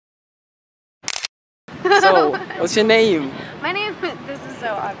So, what's your name? My name is, this is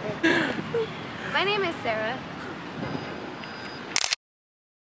so awkward. My name is Sara.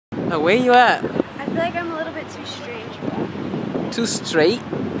 Where you at? I feel like I'm a little bit too strange, bro. Too straight?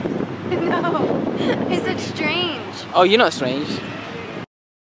 No, I said strange. Oh, you're not strange.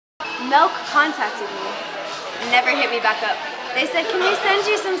 Milk contacted me and never hit me back up. They said, can we send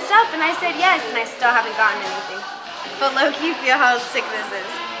you some stuff? And I said yes, and I still haven't gotten anything. But low-key, feel how sick this is.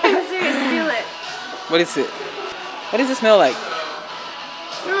 I'm serious, feel it. What is it? What does it smell like?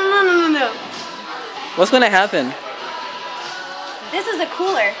 No. What's gonna happen? This is a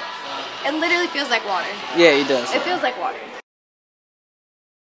cooler. It literally feels like water. Yeah, it does. It feels like water.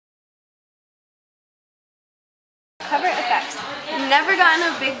 Cover effects. Never gotten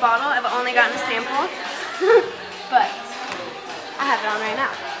a big bottle. I've only gotten a sample. But I have it on right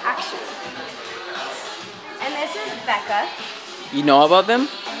now, actually. And this is Becca. You know about them?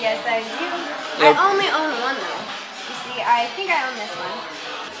 Yes, I do. Yep. I only own one though. You see, I think I own this one.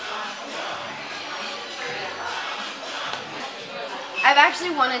 I've actually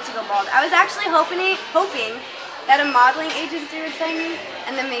wanted to go bald. I was actually hoping that a modeling agency would sign me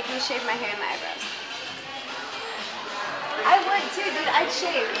and then make me shave my hair and my eyebrows. I would too, dude. I'd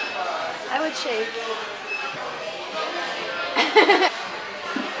shave. I would shave.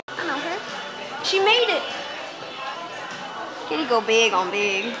 I know her. She made it. Kitty go big on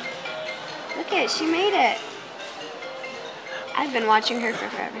big. Look at it. She made it. I've been watching her for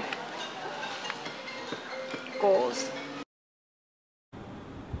forever. Goals.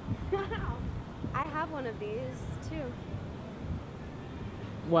 I have one of these too.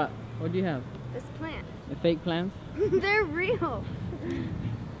 What? What do you have? This plant. The fake plants? They're real.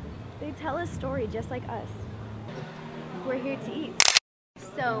 They tell a story just like us. We're here to eat.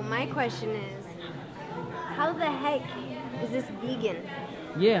 So my question is, how the heck is this vegan?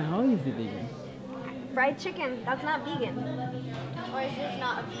 Yeah, how is it vegan? Fried chicken, that's not vegan. Or is this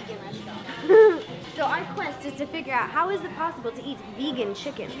not a vegan restaurant? So our quest is to figure out how is it possible to eat vegan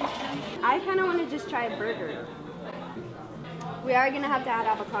chicken. I kind of want to just try a burger. We are going to have to add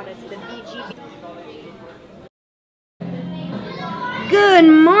avocado to the VG. Good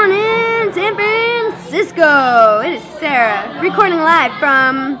morning, San Francisco. It is Sara, recording live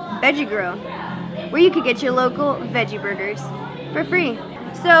from Veggie Grill, where you could get your local veggie burgers for free.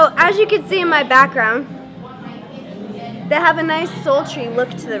 So, as you can see in my background, they have a nice sultry look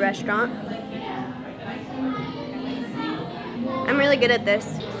to the restaurant. I'm really good at this.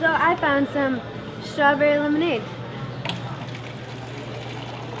 So, I found some strawberry lemonade.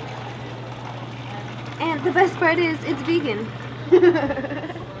 And the best part is, it's vegan.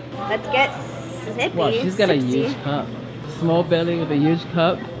 Let's get sippy. Wow, she's got a huge cup. Small belly with a huge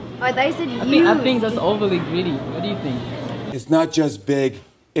cup. Oh, I thought you said huge. I think that's overly greedy. What do you think? It's not just big,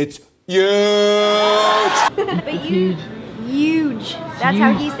 it's huge! But huge. Huge. That's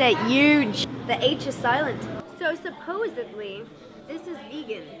how he said huge. The H is silent. So supposedly, this is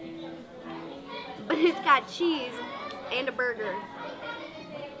vegan. But it's got cheese and a burger.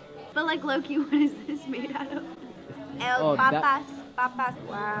 But like low-key, what is this made out of? El papas. Papas.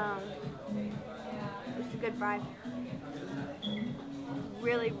 Wow. It's a good fry.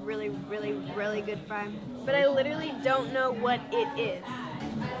 Really, really, really, really good fry. But I literally don't know what it is.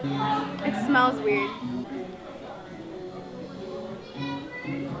 It smells weird.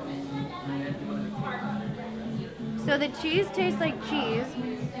 So the cheese tastes like cheese.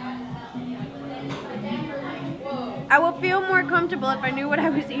 I will feel more comfortable if I knew what I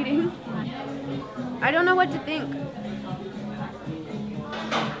was eating. I don't know what to think.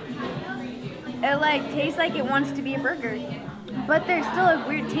 It like tastes like it wants to be a burger, but there's still a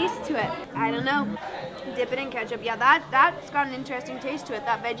weird taste to it. I don't know. Dip it in ketchup. Yeah, that's got an interesting taste to it.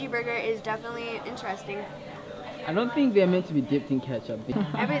 That veggie burger is definitely interesting. I don't think they're meant to be dipped in ketchup.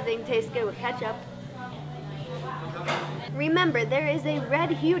 Everything tastes good with ketchup. Remember, there is a red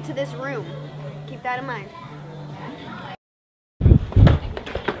hue to this room. Keep that in mind.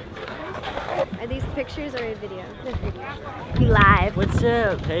 Are these pictures or a video? You live. What's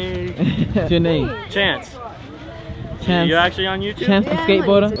up? Hey. What's your name? Chance. Chance. You actually on YouTube? Chance the Yeah,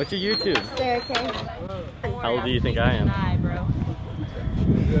 skateboarder? What's your YouTube? Sarah K. How old do you think I am?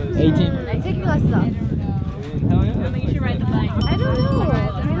 18. Take your glasses off. You should ride the bike. I don't know.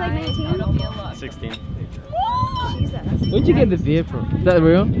 Maybe like 19? 16. Jesus. Where'd you get the beer from? Is that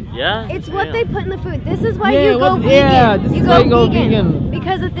real? Yeah? It's what they put in the food. This is why Yeah, you go what- vegan. yeah, this you is go why you go vegan. vegan.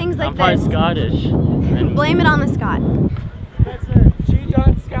 Because of things like I'm probably this. Scottish. And Blame it on the Scot. That's her.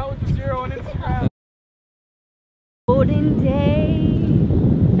 G.Scout with 0 on Instagram. Golden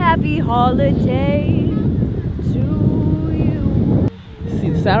day, happy holiday to you.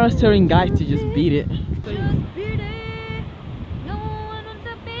 See, Sarah's telling guys to just beat it. Just beat it. No one wants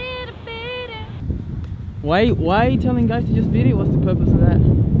to beat it, beat it. Why are you telling guys to just beat it? What's the purpose of that?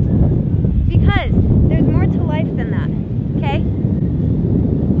 Because there's more to life than that, okay?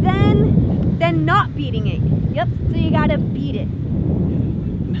 Than not beating it. Yep, so you gotta beat it.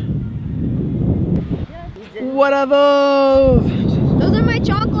 What are those? Those are my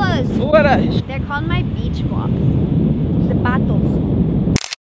chocolates. What are... They're called my beach flops. Zapatos.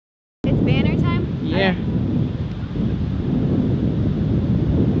 It's banner time? Yeah.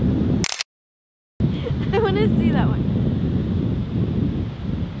 I want to see that one.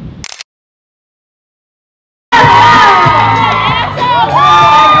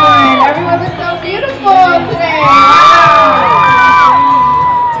 Everyone was so beautiful today. Wow.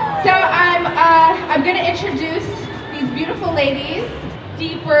 So I'm gonna introduce these beautiful ladies.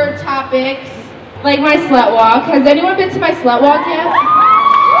 Deeper topics like my slut walk. Has anyone been to my slut walk yet?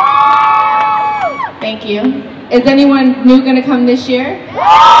 Thank you. Is anyone new gonna come this year?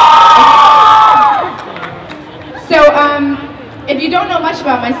 So if you don't know much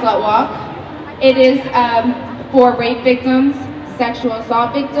about my slut walk, it is for rape victims, sexual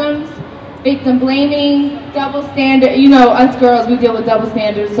assault victims, victim blaming, double standard. You know, us girls, we deal with double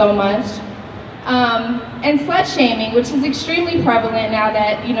standards so much. And slut shaming, which is extremely prevalent now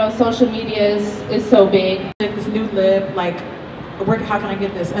that, you know, social media is so big. This new lip, like, how can I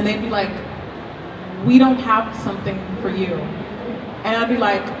get this? And they'd be like, we don't have something for you. And I'd be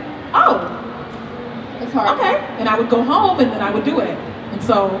like, oh, It's hard. okay. And I would go home and then I would do it. And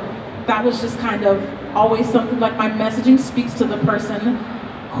so that was just kind of always something, like my messaging speaks to the person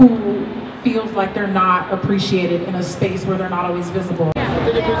who feels like they're not appreciated in a space where they're not always visible. Take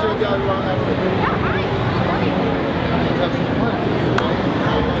a picture with y'all. You want to have a picture? Let's have some fun.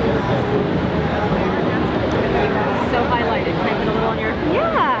 So highlighted. Can I put a little on your?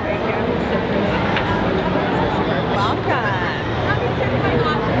 Yeah. Right here. So pretty. Welcome.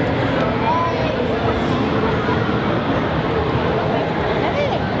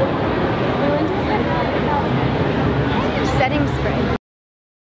 Setting spray.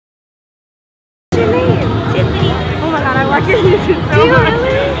 What's your name? Tiffany. Oh my god, I watch your YouTube so much. Do you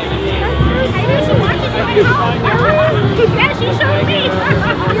really? I know she watches my house. Yeah, she showed me.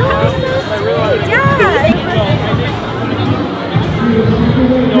 You're so sweet. Yeah.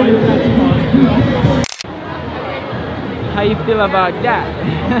 How you feel about that?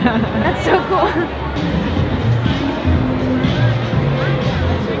 That's so cool.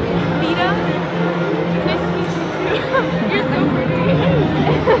 Vita? It's nice to meet you too. You're so pretty.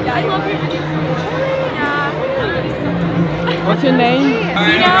 Yeah, I love your videos. Yeah. What's your name?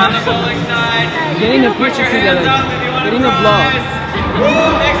 Vita? On the bowling side. Getting a Put picture your hands together. up if you want Getting to a vlog. rise.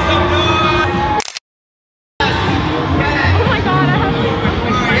 Make some noise. Oh my god, I have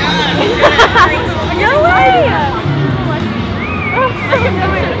Yeah. no way!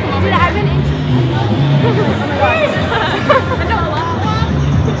 Dude, I've been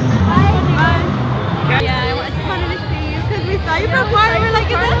Yeah, I just wanted to see you because we saw you from afar and we're like,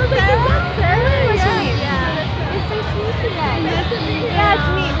 is that Sara? What's your name? Yeah. It's so sweet to that. Yeah, it's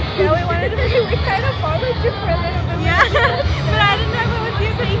me. Yeah, we wanted to we kind of followed you for a little bit. Yeah, but I didn't know if it was you,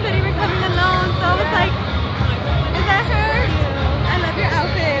 so you said you were coming alone, so I was like, is that her? I love your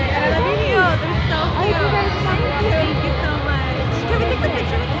outfit and I love your heels. They're so cute. Thank you so much. Can we take a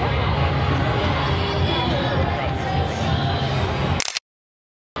picture with you?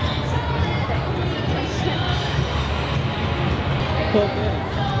 Well,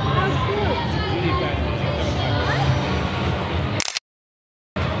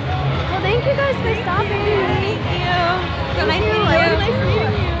 thank you guys for stopping. Thank you. So nice meeting you. Nice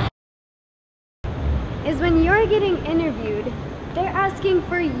meeting you. Is when you're getting interviewed, they're asking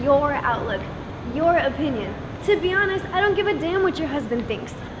for your outlook, your opinion. To be honest, I don't give a damn what your husband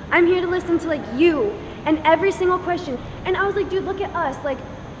thinks. I'm here to listen to like you and every single question. And I was like, dude, look at us. Like,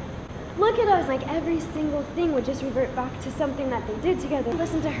 look at us. Like every single thing would just revert back to something that they did together.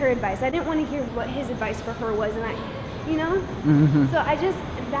 Listen to her advice. I didn't want to hear what his advice for her was, and you know? So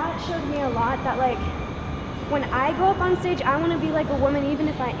that showed me a lot that like, when I go up on stage, I want to be like a woman, even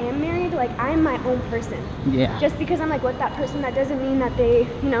if I am married, like I'm my own person. Yeah. Just because I'm like with that person, that doesn't mean that they,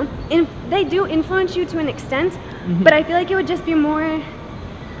 you know, they do influence you to an extent, but I feel like it would just be more, I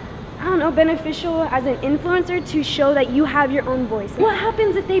don't know, beneficial as an influencer to show that you have your own voice. What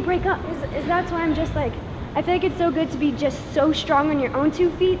happens if they break up? Is that's why I'm just like, I feel like it's so good to be just so strong on your own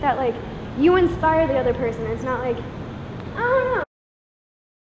 2 feet that like you inspire the other person. It's not like, I don't know.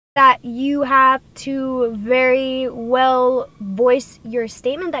 That you have to very well voice your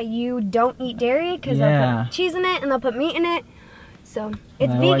statement that you don't eat dairy because they'll put cheese in it and they'll put meat in it. So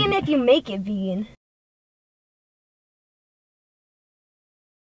it's No, vegan if you make it vegan.